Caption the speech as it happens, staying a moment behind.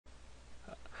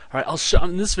Alright,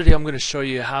 in this video I'm going to show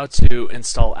you how to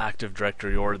install Active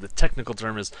Directory, or the technical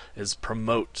term is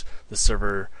promote the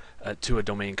server to a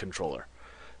domain controller.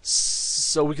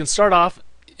 So we can start off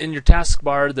in your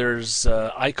taskbar. There's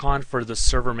an icon for the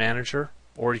server manager,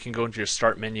 or you can go into your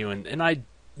start menu, and I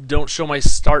don't show my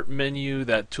start menu,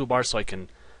 that toolbar, so I can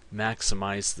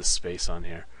maximize the space on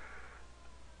here.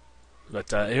 But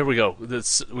here we go.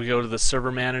 We go to the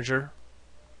server manager,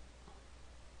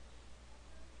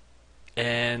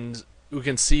 and we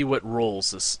can see what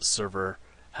roles this server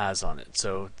has on it.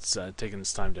 So it's taking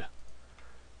its time to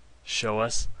show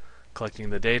us, collecting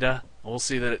the data. We'll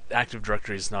see that Active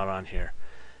Directory is not on here.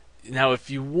 Now if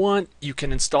you want, you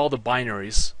can install the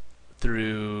binaries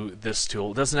through this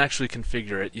tool. It doesn't actually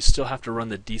configure it. You still have to run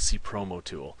the dcpromo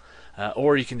tool,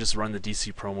 or you can just run the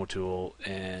dcpromo tool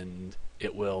and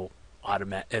it will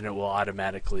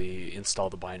automatically install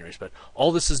the binaries. But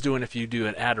all this is doing, if you do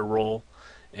an add a role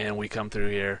and we come through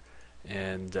here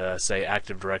and say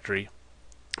Active Directory,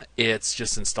 it's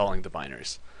just installing the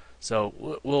binaries.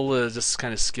 So we'll just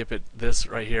kind of skip this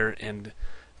right here, and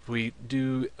if we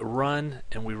do run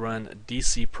and we run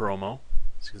dcpromo,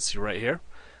 as you can see right here,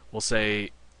 we'll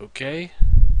say OK,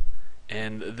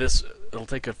 and it'll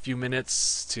take a few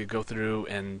minutes to go through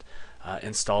and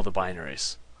install the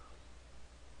binaries.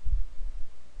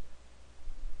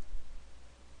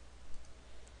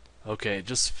 Okay,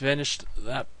 just finished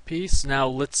that piece. Now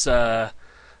let's I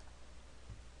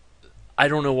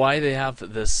don't know why they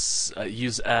have this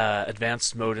use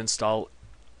advanced mode install.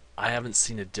 I haven't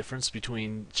seen a difference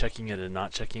between checking it and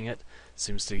not checking it.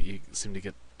 You seem to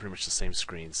get pretty much the same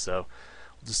screen. So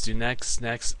we'll just do next.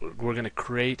 We're going to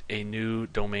create a new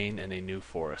domain and a new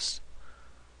forest,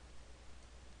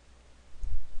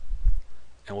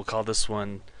 and we'll call this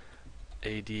one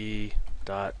ad.novell.com.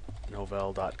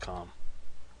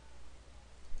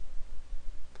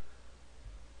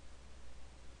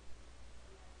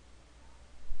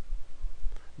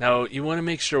 Now you want to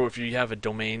make sure, if you have a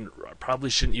domain,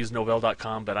 probably shouldn't use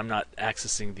novell.com, but I'm not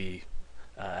accessing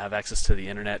have access to the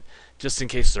internet. Just in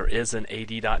case there is an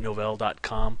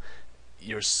ad.novell.com,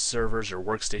 your servers or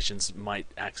workstations might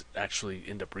actually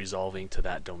end up resolving to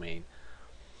that domain.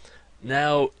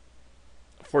 Now,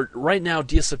 for right now,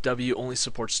 DSfW only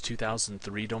supports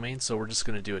 2003 domains, so we're just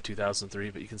going to do a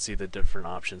 2003, but you can see the different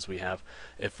options we have.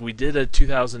 If we did a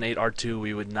 2008 R2,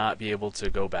 we would not be able to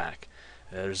go back.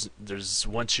 There's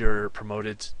once you're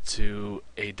promoted to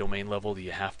a domain level,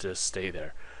 you have to stay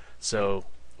there. So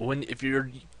if you're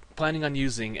planning on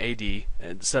using AD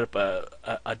and set up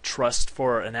a trust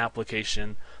for an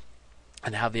application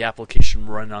and have the application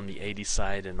run on the AD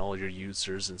side and all your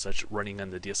users and such running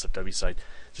on the DSfW side,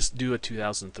 just do a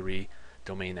 2003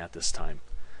 domain at this time.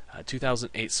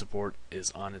 2008 support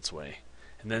is on its way.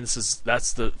 And then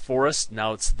that's the forest.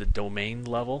 Now it's the domain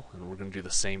level, and we're going to do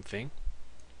the same thing.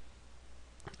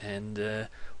 And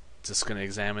just going to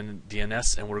examine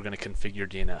DNS, and we're going to configure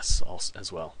DNS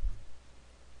as well.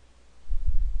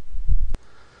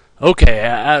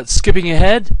 Okay, skipping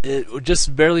ahead, we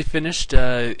just barely finished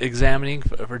examining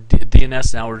for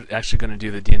DNS. Now we're actually going to do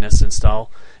the DNS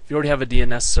install. If you already have a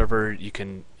DNS server, you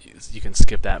can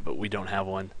skip that, but we don't have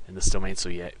one in this domain, so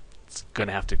yeah, it's going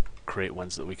to have to create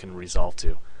ones that we can resolve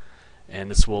to. And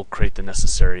this will create the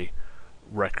necessary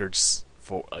records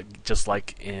for just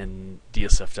like in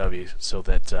DSfW, so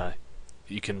that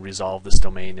you can resolve this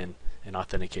domain and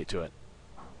authenticate to it.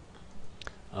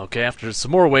 Okay, after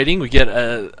some more waiting, we get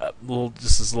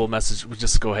just this little message. We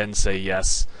just go ahead and say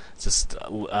yes. Just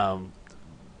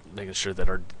making sure that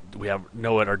we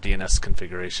know what our DNS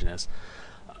configuration is.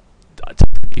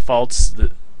 Defaults,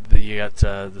 you got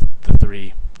the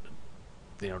three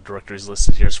directories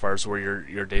listed here as far as where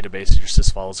your database, your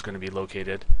sysfile, is going to be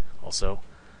located also.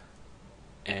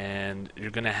 And you're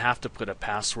going to have to put a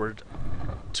password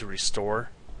to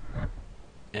restore,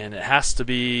 and it has to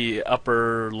be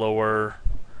upper, lower.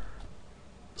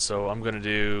 So I'm going to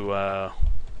do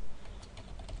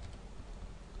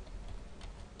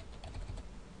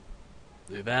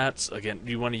that. Again,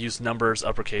 you want to use numbers,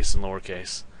 uppercase and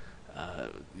lowercase.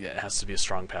 Yeah, it has to be a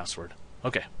strong password.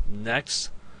 Okay, next.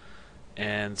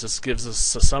 And this gives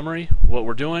us a summary of what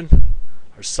we're doing,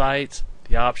 our site,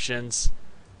 the options,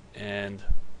 and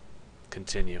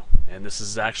continue. And this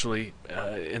is actually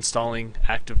installing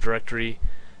Active Directory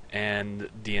and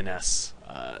DNS,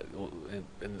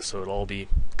 and so it'll all be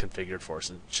configured for us.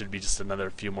 It should be just another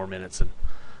few more minutes,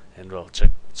 and we'll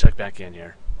check back in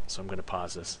here. So I'm going to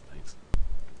pause this. Thanks.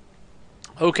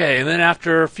 Okay, and then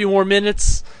after a few more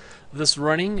minutes of this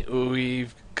running,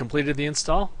 we've completed the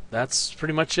install. That's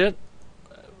pretty much it.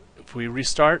 If we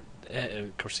restart,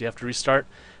 of course you have to restart,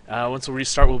 Once we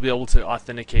restart, we'll be able to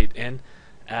authenticate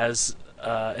as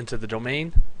into the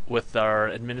domain with our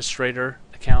administrator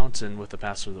account and with the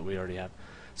password that we already have.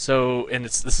 So, and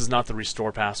this is not the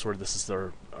restore password. This is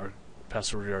our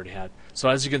password we already had. So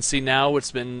as you can see now,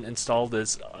 what's been installed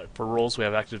is for roles we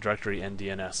have Active Directory and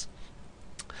DNS.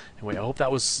 Anyway, I hope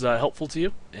that was helpful to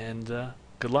you, and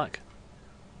good luck.